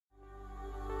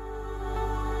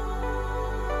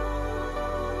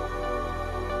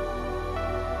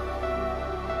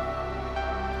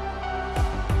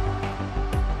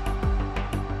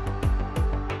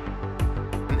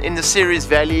in the Ceres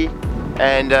Valley,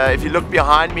 and if you look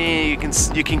behind me,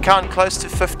 you can count close to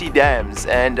 50 dams.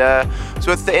 And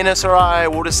so with the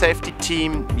NSRI water safety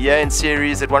team here in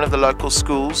Ceres at one of the local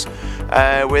schools,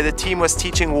 where the team was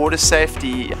teaching water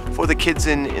safety for the kids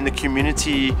in the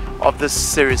community of this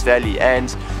Ceres Valley.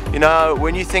 And you know,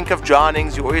 when you think of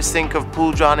drownings, you always think of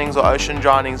pool drownings or ocean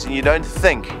drownings, and you don't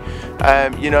think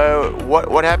you know,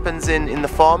 what happens in the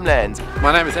farmlands.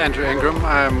 My name is Andrew Ingram.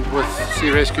 I'm with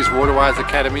Sea Rescue's Waterwise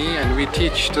Academy, and we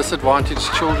teach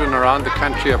disadvantaged children around the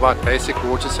country about basic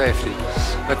water safety.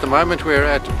 At the moment we're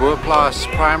at Boerplaas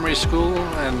Primary School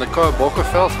in the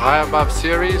Bokkerveld, high above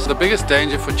Ceres. The biggest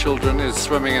danger for children is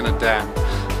swimming in a dam.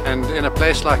 And in a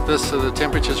place like this, the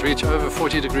temperatures reach over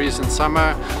 40 degrees in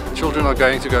summer, children are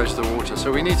going to go to the water.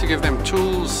 So we need to give them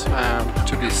tools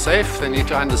to be safe. They need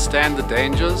to understand the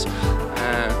dangers,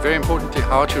 very importantly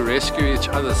how to rescue each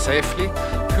other safely,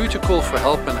 who to call for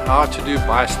help, and how to do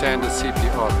bystander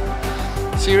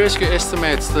CPR. Sea Rescue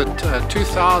estimates that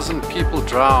 2,000 people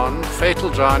drown, fatal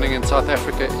drowning in South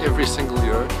Africa every single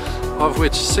year, of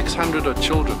which 600 are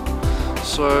children.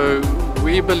 So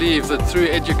we believe that through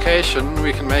education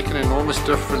we can make an enormous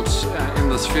difference in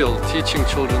this field, teaching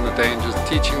children the dangers,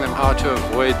 teaching them how to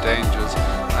avoid dangers,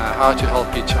 how to help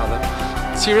each other.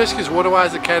 Sea Rescue's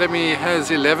Waterwise Academy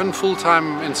has 11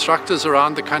 full-time instructors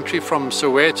around the country, from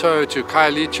Soweto to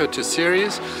Khayelitsha to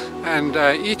Ceres, and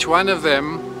each one of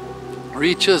them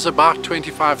reaches about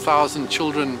 25,000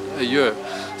 children a year.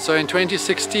 So in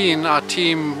 2016 our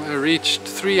team reached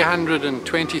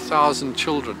 320,000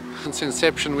 children. Since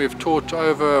inception we've taught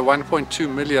over 1.2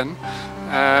 million,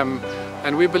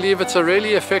 and we believe it's a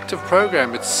really effective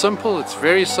program. It's simple, it's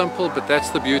very simple, but that's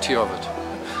the beauty of it.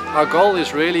 Our goal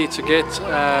is really to get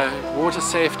water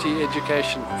safety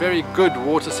education, very good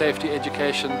water safety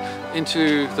education,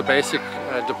 into the basic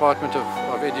Department of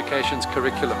Education's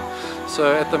curriculum.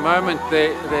 So at the moment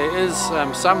there is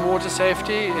some water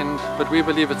safety, but we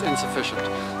believe it's insufficient.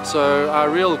 So our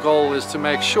real goal is to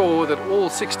make sure that all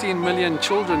 16 million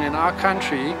children in our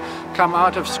country come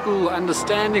out of school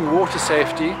understanding water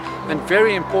safety, and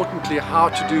very importantly how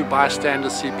to do bystander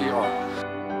CPR.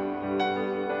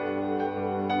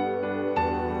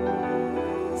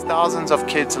 Thousands of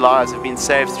kids' lives have been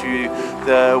saved through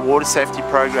the water safety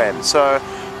program. So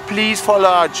please follow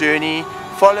our journey,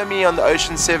 follow me on the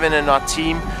Ocean 7 and our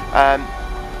team.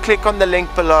 Click on the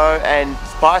link below and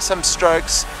buy some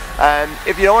strokes.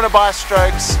 If you don't want to buy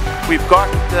strokes, we've got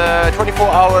the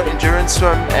 24-hour endurance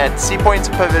swim at Sea Point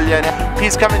Pavilion.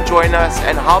 Please come and join us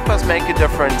and help us make a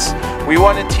difference. We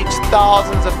want to teach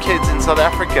thousands of kids in South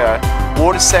Africa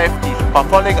water safety. By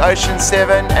following Ocean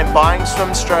 7 and buying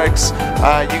swim strokes,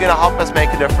 you're going to help us make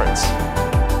a difference.